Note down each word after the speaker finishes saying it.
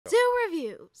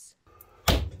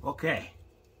Okay.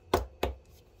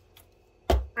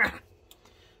 A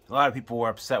lot of people were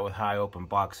upset with high open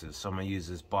boxes, so I'm going to use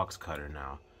this box cutter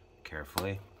now.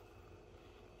 Carefully.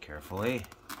 Carefully.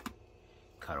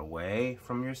 Cut away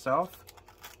from yourself.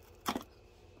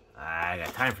 I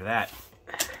got time for that.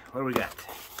 What do we got?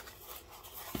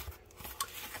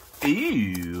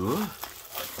 Ew.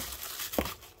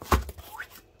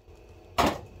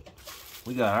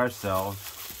 We got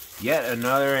ourselves yet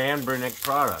another Anbernic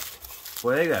product.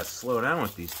 Boy, they gotta slow down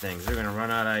with these things. They're gonna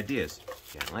run out of ideas.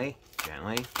 Gently,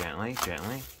 gently, gently,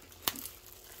 gently.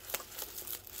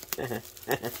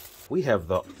 We have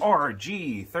the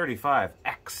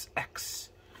RG35XX.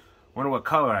 Wonder what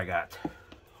color I got.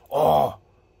 Oh,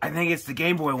 I think it's the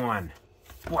Game Boy one.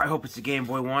 Boy, I hope it's the Game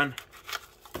Boy one.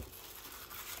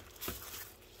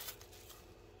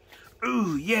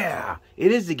 Ooh, yeah,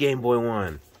 it is the Game Boy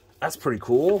one. That's pretty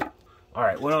cool. All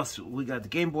right, what else? We got the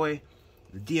Game Boy,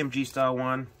 the DMG style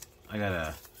one. I got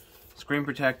a screen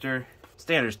protector,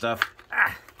 standard stuff.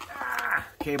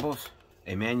 Cables,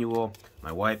 a manual,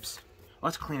 my wipes.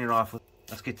 Let's clean it off.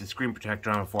 Let's get the screen protector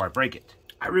on before I break it.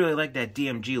 I really like that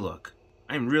DMG look.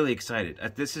 I'm really excited.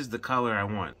 This is the color I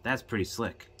want. That's pretty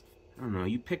slick. I don't know,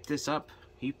 you picked this up?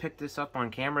 You picked this up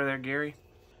on camera there, Gary?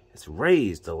 It's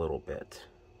raised a little bit.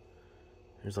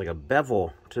 There's like a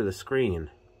bevel to the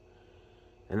screen.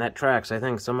 And that tracks. I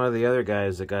think some of the other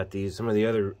guys that got these, some of the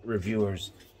other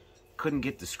reviewers, couldn't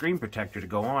get the screen protector to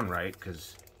go on right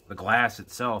because the glass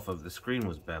itself of the screen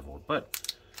was beveled.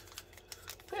 But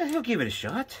he'll give it a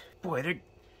shot. Boy, they're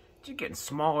getting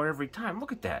smaller every time.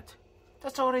 Look at that.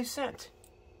 That's all they sent.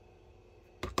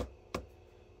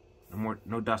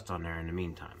 No dust on there in the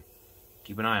meantime.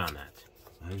 Keep an eye on that.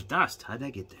 There's dust. How'd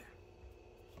that get there?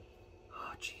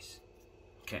 Oh, jeez.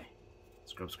 Okay.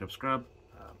 Scrub, scrub, scrub.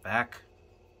 Back.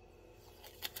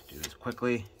 Do this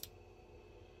quickly.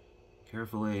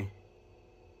 Carefully.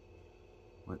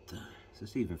 What the? Does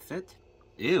this even fit?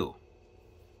 Ew.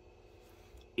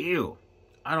 Ew.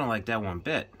 I don't like that one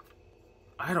bit.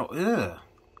 I don't. Ugh.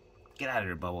 Get out of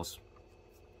here, Bubbles.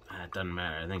 It doesn't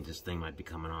matter. I think this thing might be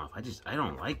coming off. I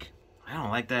don't like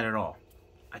that at all.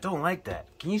 I don't like that.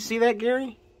 Can you see that,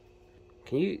 Gary?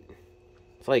 Can you?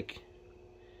 It's like,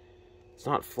 it's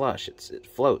not flush. It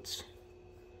floats.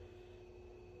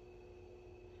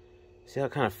 See how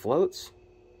it kind of floats?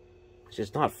 It's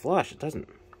just not flush. It doesn't.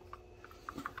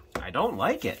 I don't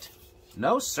like it.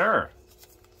 No, sir.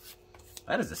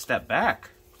 That is a step back.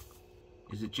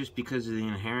 Is it just because of the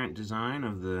inherent design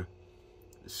of the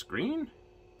screen?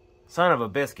 Son of a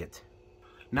biscuit.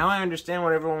 Now I understand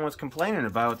what everyone was complaining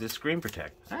about with this screen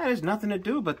protect. There's nothing to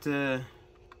do but I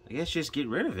guess just get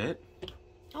rid of it.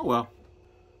 Oh well.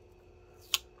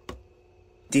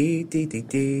 Me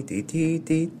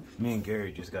and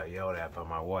Gary just got yelled at by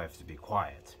my wife to be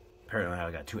quiet. Apparently I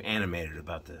got too animated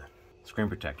about the screen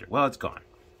protector. Well, it's gone.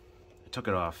 I took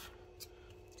it off.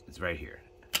 It's right here.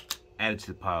 Added to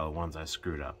the pile of ones I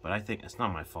screwed up, but I think it's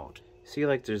not my fault. See,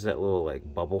 like there's that little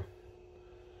like bubble.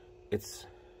 It's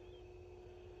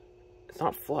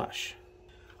not flush.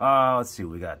 Let's see.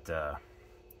 We got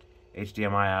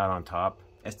HDMI out on top.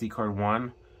 SD card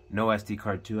 1. No SD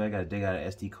card 2. I gotta dig out an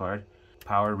SD card.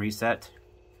 Power reset.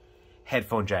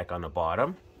 Headphone jack on the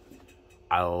bottom.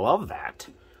 I love that.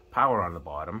 Power on the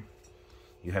bottom.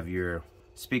 You have your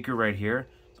speaker right here.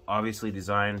 It's obviously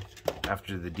designed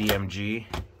after the DMG,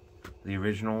 the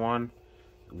original one.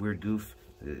 The weird goof,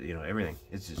 you know, everything.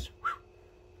 It's just, whew.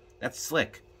 That's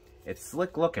slick. It's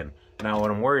slick looking. Now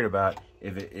what I'm worried about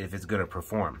if it's gonna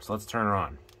perform. So let's turn it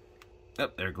on.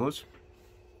 Oh, there it goes.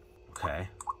 Okay.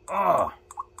 Oh.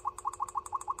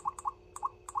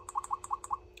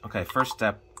 Okay, first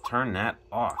step, turn that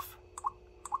off.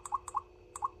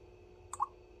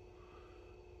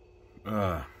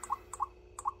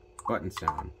 Button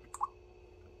sound.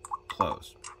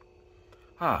 Close.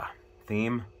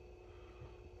 Theme.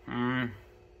 Yeah,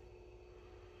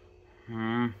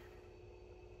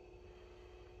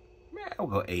 we'll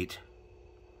go 8.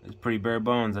 It's pretty bare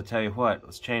bones, I'll tell you what.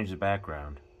 Let's change the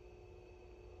background.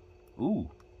 Ooh.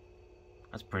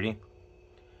 That's pretty.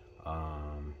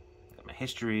 Got my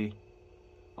history.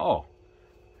 Oh.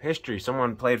 History.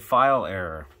 Someone played File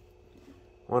Error.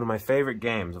 One of my favorite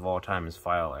games of all time is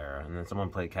File Error. And then someone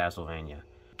played Castlevania.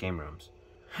 Game rooms.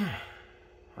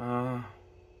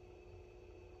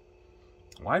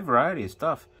 Wide variety of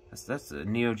stuff. That's the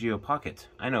Neo Geo Pocket.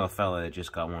 I know a fella that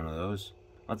just got one of those.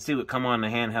 Let's see what come on the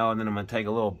handheld, and then I'm going to take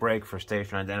a little break for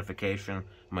station identification. I'm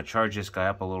going to charge this guy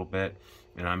up a little bit,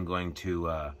 and I'm going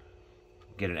to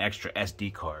get an extra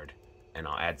SD card, and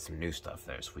I'll add some new stuff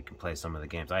there so we can play some of the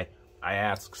games. I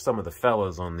asked some of the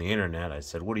fellas on the internet, I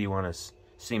said, what do you want to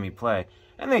see me play,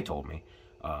 and they told me.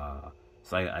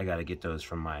 So I got to get those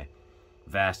from my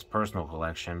vast personal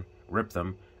collection, rip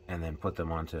them, and then put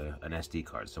them onto an SD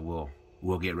card. So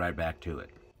we'll get right back to it.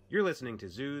 You're listening to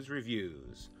Zoo's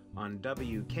Reviews on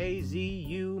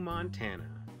WKZU Montana.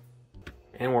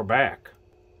 And we're back.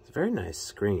 It's a very nice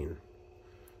screen.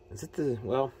 Is it the...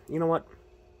 Well, you know what?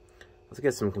 Let's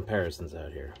get some comparisons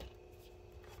out here.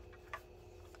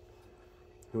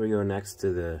 Here we go next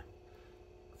to the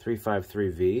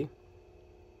 353V.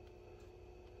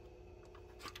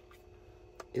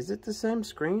 Is it the same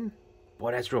screen?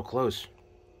 Boy, that's real close.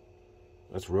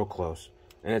 That's real close.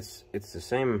 And it's the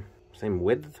same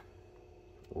width.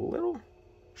 A little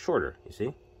shorter, you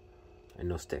see? And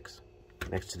no sticks.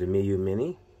 Next to the Miyu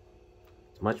Mini.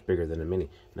 It's much bigger than the Mini.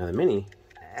 Now the Mini,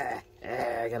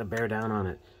 I gotta bear down on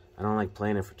it. I don't like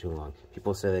playing it for too long.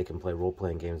 People say they can play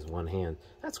role-playing games with one hand.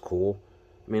 That's cool.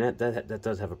 I mean, that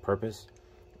does have a purpose.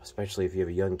 Especially if you have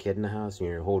a young kid in the house and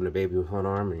you're holding a baby with one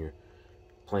arm and you're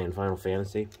playing Final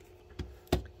Fantasy.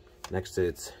 Next to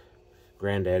its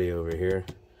granddaddy over here,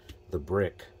 the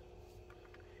Brick.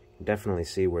 You can definitely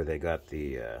see where they got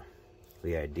the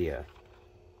idea.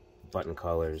 Button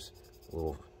colors,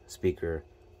 little speaker,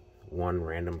 one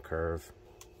random curve.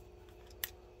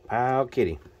 Pow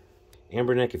kitty.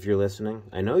 Anbernic, if you're listening,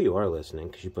 I know you are listening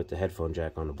because you put the headphone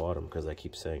jack on the bottom because I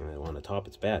keep saying that on the top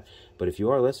it's bad. But if you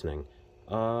are listening,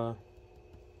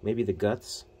 maybe the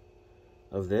guts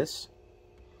of this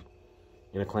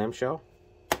in a clamshell,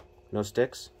 no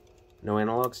sticks, no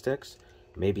analog sticks,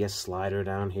 maybe a slider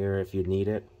down here if you need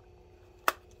it.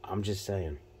 I'm just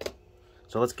saying.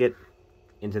 So let's get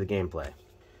into the gameplay.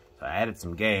 So I added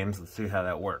some games. Let's see how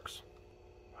that works.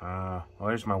 Well,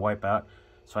 here's my Wipeout.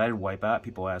 So I added Wipeout.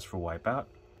 People asked for Wipeout.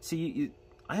 See,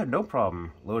 I have no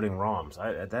problem loading ROMs.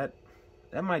 That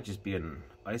might just be an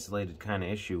isolated kind of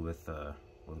issue with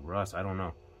Russ. I don't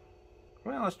know.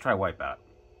 Well, let's try Wipeout.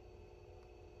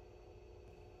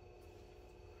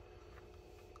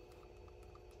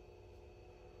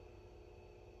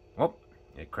 Oh,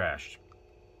 it crashed.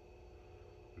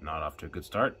 Not off to a good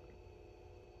start.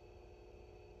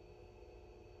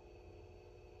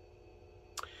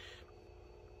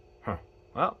 Huh.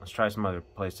 Well, let's try some other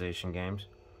PlayStation games.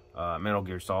 Metal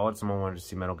Gear Solid. Someone wanted to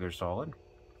see Metal Gear Solid.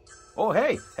 Oh,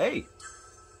 hey! Hey!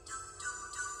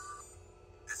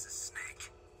 This is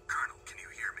Snake. Colonel, can you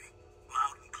hear me?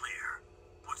 Loud and clear.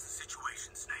 What's the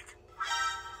situation, Snake?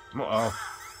 Uh-oh.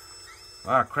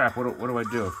 Ah, crap. What do I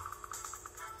do?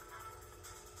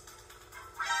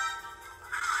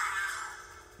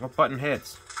 What button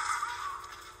hits?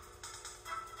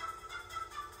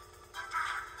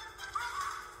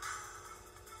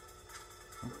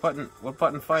 What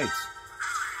button fights?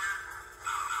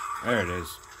 There it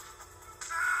is.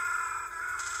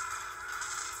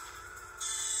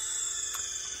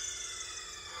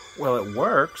 Well, it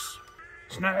works.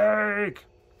 Snake!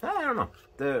 I don't know.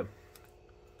 The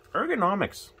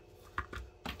ergonomics.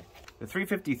 The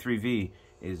 353V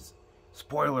is,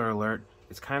 spoiler alert,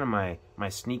 it's kind of my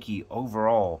sneaky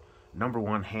overall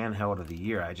 #1 handheld of the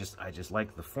year. I just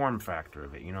like the form factor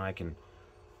of it. You know, I can...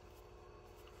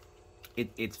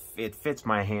 It fits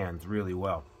my hands really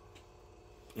well.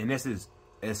 And this is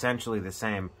essentially the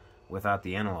same without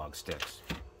the analog sticks.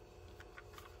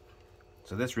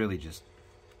 So this really just...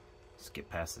 Skip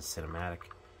past the cinematic.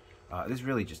 This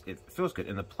really just... It feels good.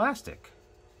 And the plastic...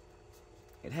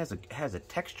 It has a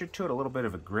texture to it, a little bit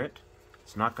of a grit.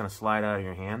 It's not going to slide out of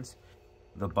your hands.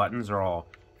 The buttons are all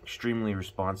extremely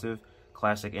responsive.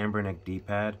 Classic Anbernic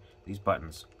D-pad. These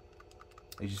buttons,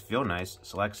 they just feel nice.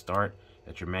 Select Start.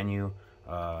 That's your menu.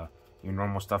 Your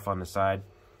normal stuff on the side.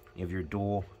 You have your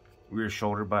dual rear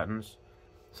shoulder buttons.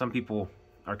 Some people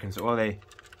are concerned. Oh, they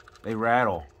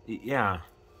rattle. Yeah.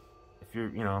 If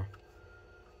you're, you know,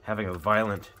 having a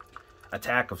violent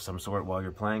attack of some sort while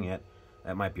you're playing it,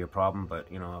 that might be a problem. But,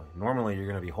 you know, normally you're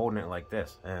going to be holding it like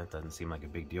this. It doesn't seem like a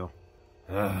big deal.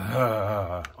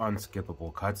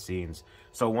 Unskippable cutscenes.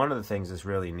 So one of the things this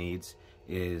really needs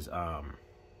is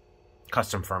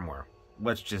custom firmware.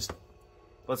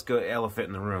 Let's go elephant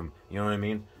in the room. You know what I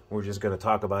mean? We're just going to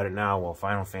talk about it now while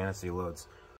Final Fantasy loads.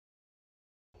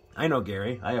 I know,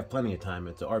 Gary. I have plenty of time.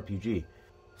 It's an RPG.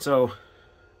 So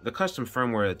the custom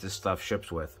firmware that this stuff ships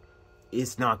with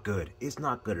is not good. It's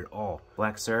not good at all.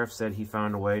 Black Seraph said he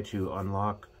found a way to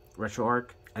unlock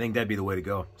RetroArch. I think that'd be the way to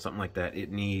go. Something like that. It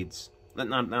needs...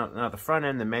 Not the front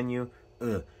end, the menu,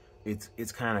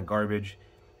 it's kind of garbage,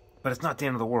 but it's not the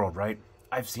end of the world, right?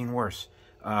 I've seen worse.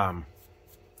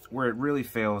 Where it really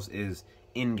fails is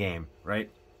in-game, right?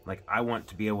 Like, I want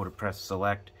to be able to press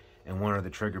select and one of the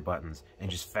trigger buttons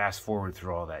and just fast forward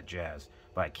through all that jazz,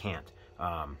 but I can't.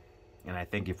 And I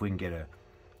think if we can get a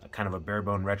kind of a bare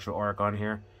bone RetroArch on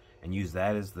here and use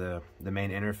that as the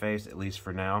main interface, at least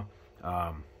for now,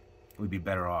 we'd be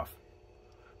better off.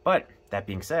 But that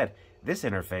being said, this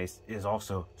interface is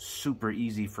also super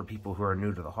easy for people who are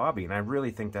new to the hobby, and I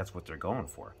really think that's what they're going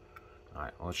for.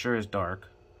 Alright, well, it sure is dark.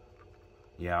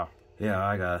 Yeah,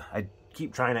 I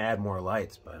keep trying to add more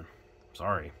lights, but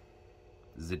sorry.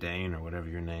 Zidane, or whatever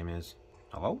your name is.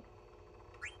 Hello?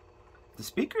 The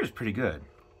speaker is pretty good.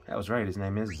 That was right, his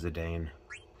name is Zidane.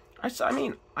 I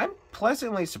mean, I'm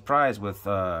pleasantly surprised with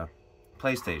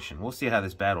PlayStation. We'll see how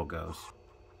this battle goes.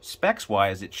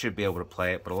 Specs-wise, it should be able to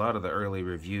play it, but a lot of the early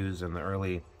reviews and the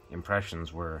early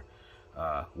impressions were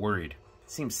worried.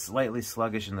 It seems slightly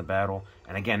sluggish in the battle,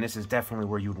 and again, this is definitely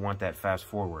where you'd want that fast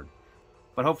forward.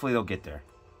 But hopefully they'll get there.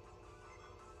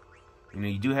 You know,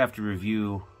 you do have to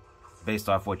review based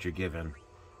off what you're given.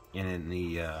 And in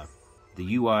the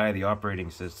UI, the operating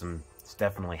system, it's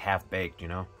definitely half-baked, you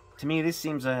know? To me, this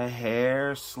seems a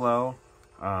hair slow,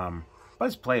 but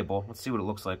it's playable. Let's see what it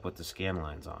looks like with the scan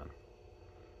lines on.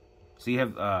 So you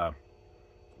have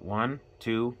 1,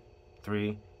 2,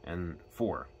 3, and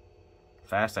 4.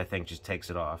 Fast, I think, just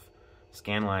takes it off.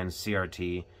 Scanlines,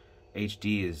 CRT.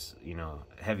 HD is, you know,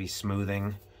 heavy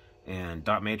smoothing. And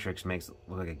dot matrix makes it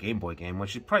look like a Game Boy game,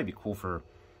 which would probably be cool for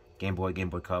Game Boy, Game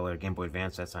Boy Color, Game Boy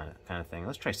Advance, that kind of thing.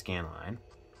 Let's try scanline.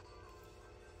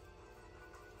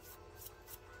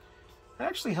 That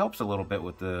actually helps a little bit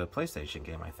with the PlayStation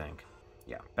game, I think.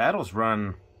 Yeah, battles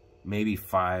run maybe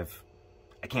 5.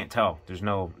 I can't tell. There's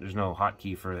no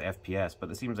hotkey for the FPS, but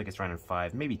it seems like it's running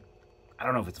 5. Maybe, I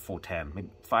don't know if it's a full 10. Maybe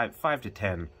 5 to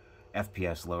 10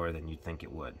 FPS lower than you'd think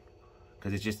it would,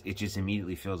 because it just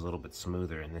immediately feels a little bit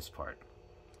smoother in this part.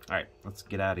 All right, let's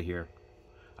get out of here.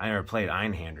 I never played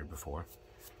Einhander before.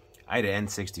 I had an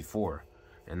N64,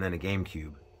 and then a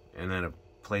GameCube, and then a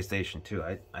PlayStation 2.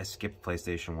 I skipped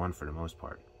PlayStation 1 for the most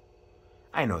part.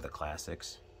 I know the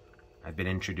classics. I've been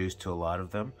introduced to a lot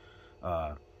of them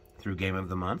through Game of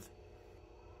the Month.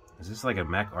 Is this like a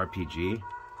mech RPG?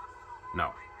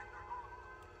 No.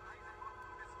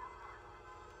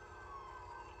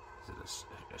 Is it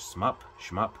a shmup?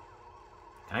 Shmup?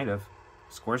 Kind of.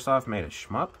 Squaresoft made a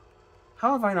shmup?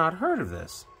 How have I not heard of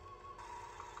this?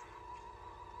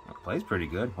 It plays pretty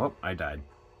good. Oh, I died.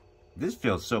 This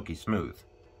feels silky smooth.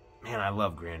 Man, I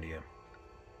love Grandia.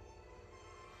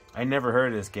 I never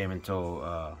heard of this game until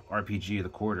RPG of the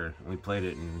Quarter. We played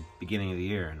it in the beginning of the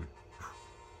year, and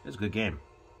it was a good game.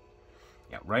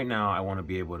 Yeah, right now I want to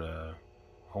be able to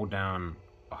hold down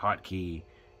a hotkey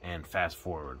and fast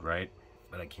forward, right?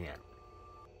 But I can't.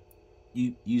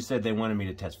 You said they wanted me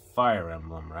to test Fire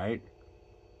Emblem, right?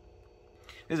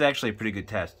 This is actually a pretty good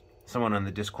test. Someone on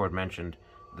the Discord mentioned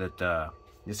that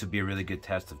this would be a really good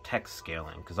test of text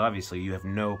scaling, because obviously you have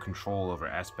no control over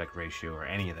aspect ratio or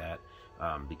any of that,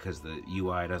 because the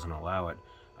UI doesn't allow it.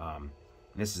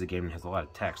 This is a game that has a lot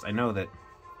of text. I know that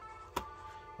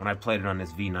when I played it on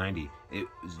this V90, it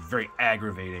was a very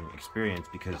aggravating experience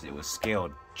because it was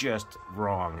scaled just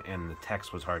wrong and the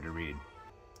text was hard to read.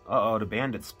 Uh-oh, the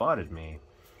bandit spotted me.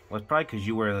 Well, it's probably because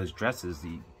you wear those dresses.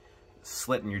 The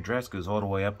slit in your dress goes all the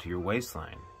way up to your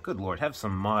waistline. Good lord, have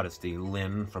some modesty,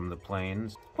 Lynn from the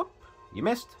plains. Whoop, you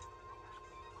missed.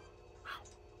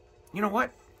 You know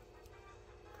what?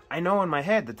 I know in my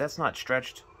head that that's not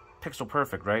stretched pixel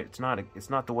perfect, right? It's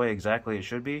not the way exactly it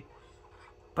should be,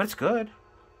 but it's good.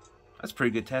 That's a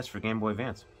pretty good test for Game Boy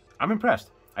Advance. I'm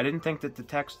impressed. I didn't think that the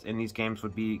text in these games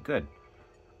would be good,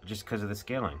 just because of the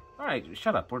scaling. All right,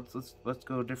 shut up. Let's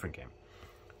go to a different game.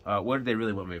 What did they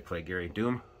really want me to play, Gary?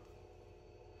 Doom?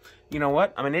 You know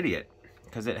what? I'm an idiot.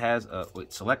 Because it has a...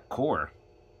 Wait, select core.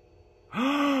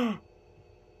 Is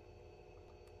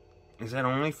that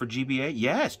only for GBA?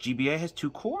 Yes, GBA has 2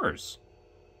 cores.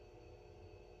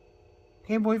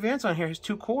 Game Boy Advance on here has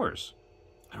 2 cores.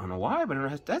 I don't know why, but it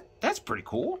has that's pretty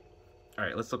cool.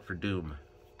 Alright, let's look for Doom.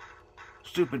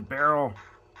 Stupid barrel.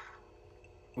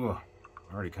 Ugh,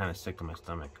 already kind of sick to my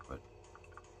stomach, but...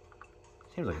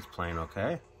 Seems like it's playing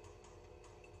okay.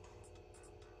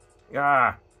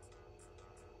 Ah!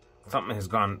 Something has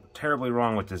gone terribly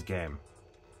wrong with this game.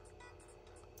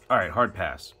 Alright, hard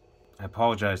pass. I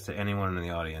apologize to anyone in the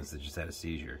audience that just had a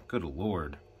seizure. Good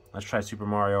lord. Let's try Super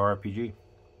Mario RPG.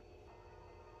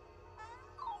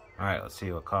 Alright, let's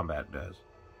see what combat does.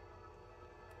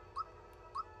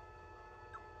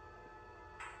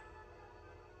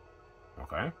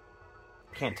 Okay.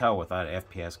 Can't tell without an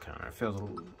FPS counter. It feels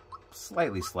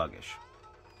slightly sluggish.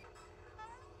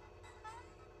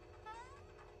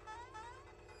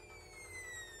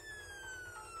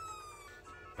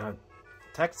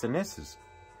 Text in this is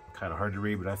kind of hard to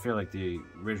read, but I feel like the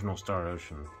original Star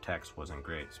Ocean text wasn't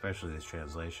great, especially this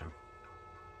translation.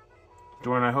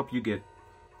 Jordan, I hope you get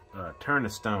Turn to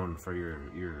Stone for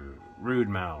your rude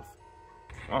mouth.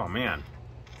 Oh, man.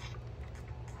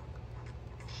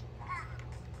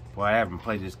 Boy, I haven't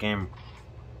played this game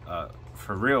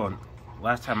for real.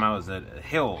 Last time I was at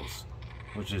Hills,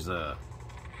 which is a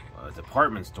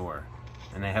department store,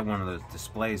 and they had one of those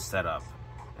displays set up.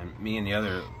 And me and the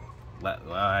other,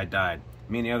 I died.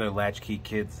 Me and the other latchkey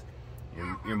kids,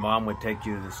 your mom would take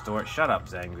you to the store. Shut up,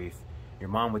 Zangief. Your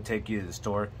mom would take you to the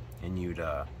store, and you'd,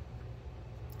 I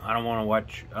don't want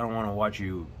to watch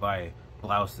you buy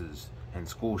blouses and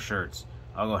school shirts.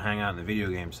 I'll go hang out in the video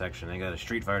game section. They got a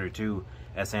Street Fighter 2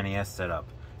 SNES set up,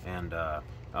 and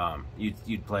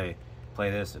you'd play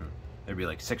this, and there'd be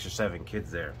like 6 or 7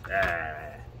 kids there.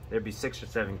 There'd be 6 or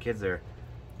 7 kids there,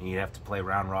 and you'd have to play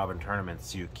round robin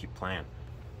tournaments so you keep playing.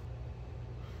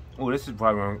 Oh, this is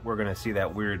probably when we're gonna see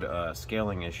that weird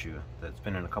scaling issue that's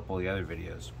been in a couple of the other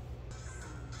videos.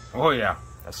 Oh yeah,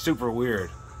 that's super weird.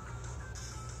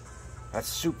 That's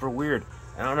super weird.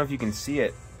 I don't know if you can see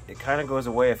it. It kind of goes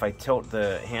away if I tilt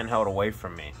the handheld away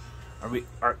from me.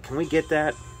 Can we get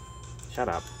that? Shut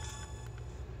up.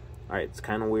 Alright, it's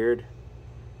kind of weird.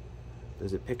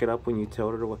 Does it pick it up when you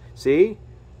tilt it away? See?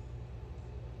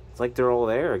 It's like they're all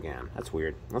there again. That's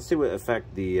weird. Let's see what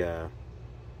effect the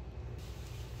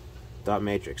dot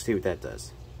matrix. See what that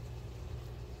does.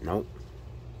 Nope.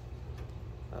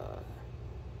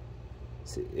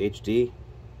 See, HD.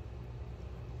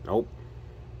 Nope.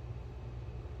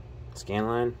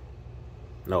 Scanline.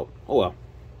 Nope. Oh well.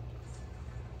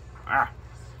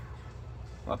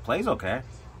 Well, it plays okay.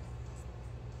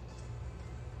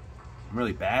 I'm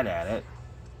really bad at it.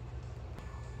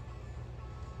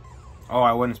 Oh,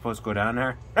 I wasn't supposed to go down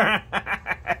there?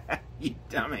 You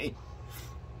dummy.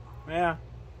 Yeah.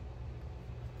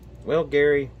 Well,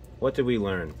 Gary, what did we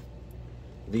learn?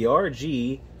 The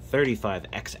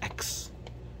RG35XX,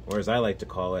 or as I like to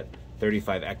call it,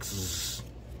 35X,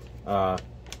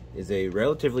 is a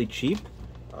relatively cheap,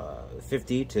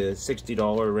 $50 to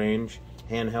 $60 range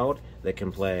handheld that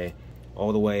can play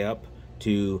all the way up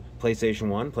to PlayStation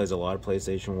 1, plays a lot of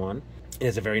PlayStation 1. It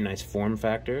has a very nice form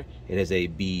factor. It has a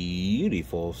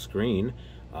beautiful screen.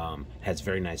 Has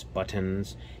very nice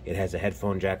buttons. It has a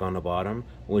headphone jack on the bottom,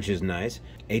 which is nice.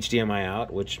 HDMI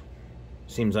out, which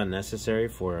seems unnecessary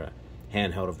for a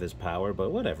handheld of this power,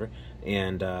 but whatever.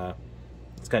 And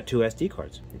it's got 2 SD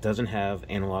cards. It doesn't have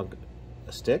analog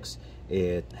sticks.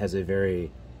 It has a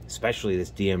very, especially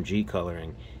this DMG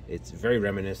coloring, it's very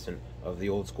reminiscent of the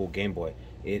old school Game Boy.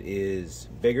 It is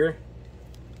bigger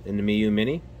than the Miu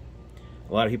Mini.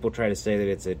 A lot of people try to say that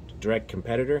it's a direct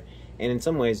competitor, and in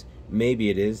some ways, maybe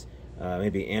it is.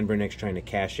 Maybe Anbernic's trying to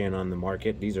cash in on the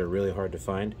market. These are really hard to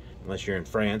find, unless you're in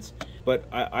France. But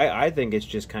I think it's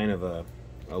just kind of a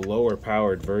lower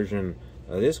powered version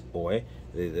of this boy,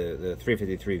 the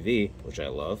 353V, which I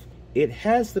love. It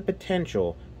has the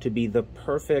potential to be the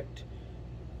perfect,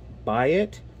 buy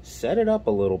it, set it up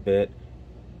a little bit,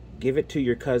 give it to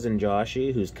your cousin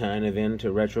Joshy, who's kind of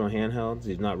into retro handhelds.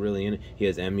 He's not really in it. He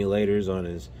has emulators on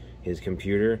his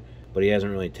computer, but he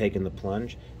hasn't really taken the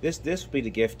plunge. This would be the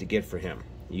gift to get for him.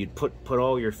 You'd put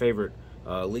all your favorite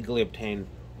legally obtained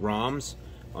ROMs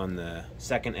on the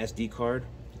second SD card.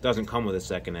 It doesn't come with a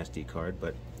second SD card,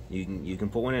 but you can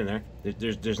put one in there.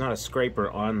 There's not a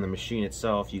scraper on the machine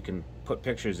itself. You can put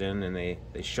pictures in, and they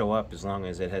show up as long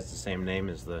as it has the same name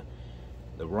as the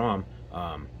ROM.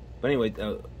 But anyway,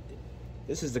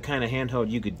 this is the kind of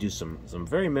handheld you could do some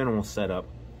very minimal setup,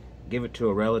 give it to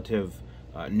a relative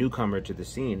newcomer to the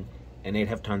scene, and they'd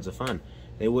have tons of fun.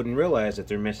 They wouldn't realize that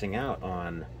they're missing out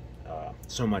on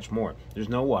so much more. There's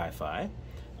no Wi-Fi,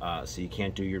 so you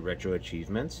can't do your retro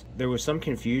achievements. There was some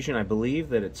confusion. I believe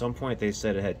that at some point they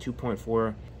said it had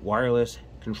 2.4 wireless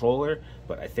controller,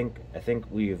 but I think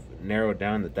we've narrowed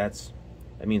down that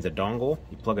means a dongle.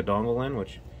 You plug a dongle in,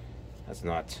 which that's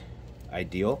not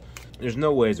ideal. There's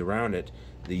no ways around it.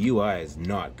 The UI is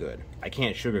not good. I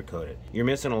can't sugarcoat it. You're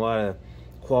missing a lot of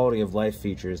quality of life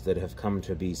features that have come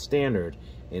to be standard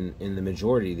in the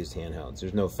majority of these handhelds.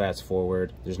 There's no fast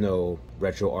forward. There's no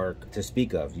RetroArch to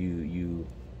speak of. You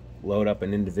load up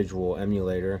an individual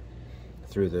emulator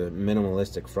through the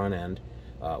minimalistic front end,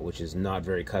 which is not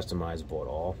very customizable at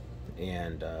all,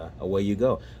 and away you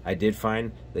go. I did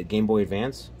find that Game Boy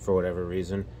Advance, for whatever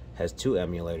reason, has 2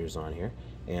 emulators on here,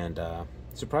 and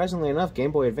surprisingly enough,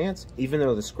 Game Boy Advance, even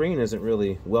though the screen isn't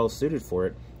really well suited for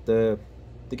it, the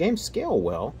games scale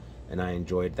well, and I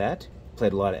enjoyed that.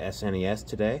 Played a lot of SNES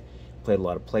today, played a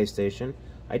lot of PlayStation.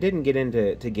 I didn't get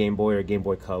into Game Boy or Game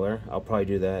Boy Color. I'll probably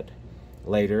do that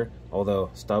later, although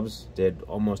Stubbs did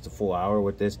almost a full hour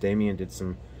with this. Damien did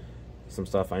some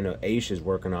stuff. I know Aish is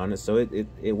working on it, so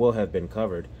it will have been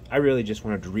covered. I really just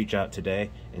wanted to reach out today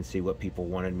and see what people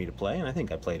wanted me to play, and I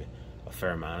think I played a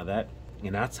fair amount of that.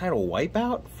 And outside of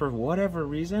Wipeout, for whatever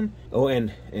reason, oh,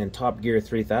 and Top Gear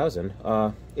 3000,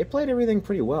 it played everything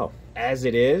pretty well. As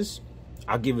it is,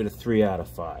 I'll give it a 3 out of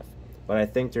 5, but I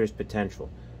think there's potential.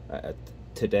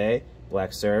 Today,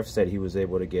 Black Seraph said he was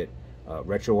able to get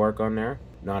RetroArch on there.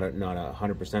 Not a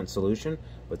 100% solution,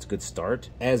 but it's a good start.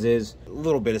 As is, a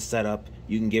little bit of setup.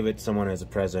 You can give it to someone as a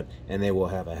present, and they will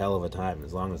have a hell of a time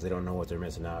as long as they don't know what they're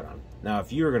missing out on. Now,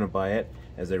 if you were going to buy it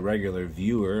as a regular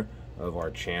viewer of our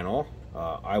channel,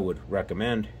 I would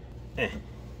recommend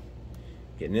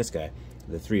getting this guy,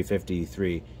 the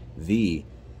 353V.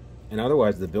 And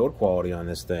otherwise, the build quality on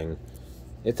this thing,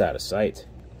 it's out of sight.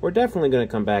 We're definitely going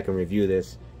to come back and review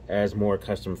this as more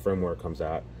custom firmware comes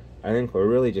out. I think we're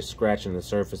really just scratching the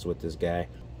surface with this guy.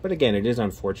 But again, it is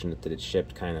unfortunate that it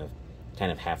shipped kind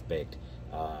of half-baked.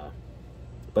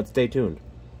 But stay tuned.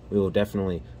 We will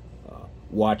definitely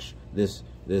watch this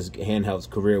handheld's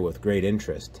career with great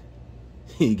interest.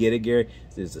 You get it, Gary?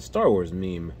 It's a Star Wars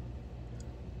meme.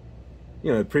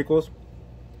 You know, the prequels?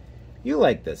 You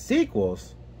like the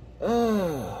sequels?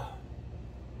 Ugh.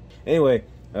 Anyway,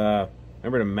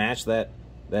 remember to mash that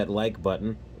like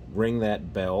button, ring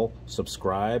that bell,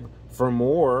 subscribe for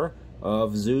more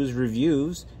of Zoo's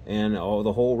reviews and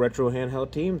the whole Retro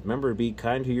Handheld team. Remember, be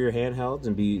kind to your handhelds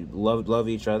and love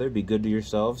each other. Be good to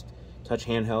yourselves. Touch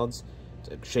handhelds,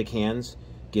 shake hands,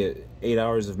 get 8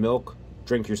 hours of milk,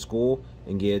 drink your school,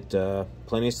 and get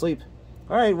plenty of sleep.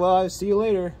 All right, well, I'll see you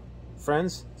later,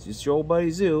 friends. It's just your old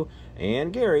buddy Zoo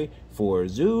and Gary for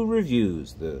Zoo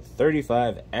Reviews, the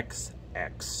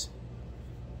 35XX.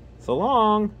 So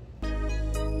long.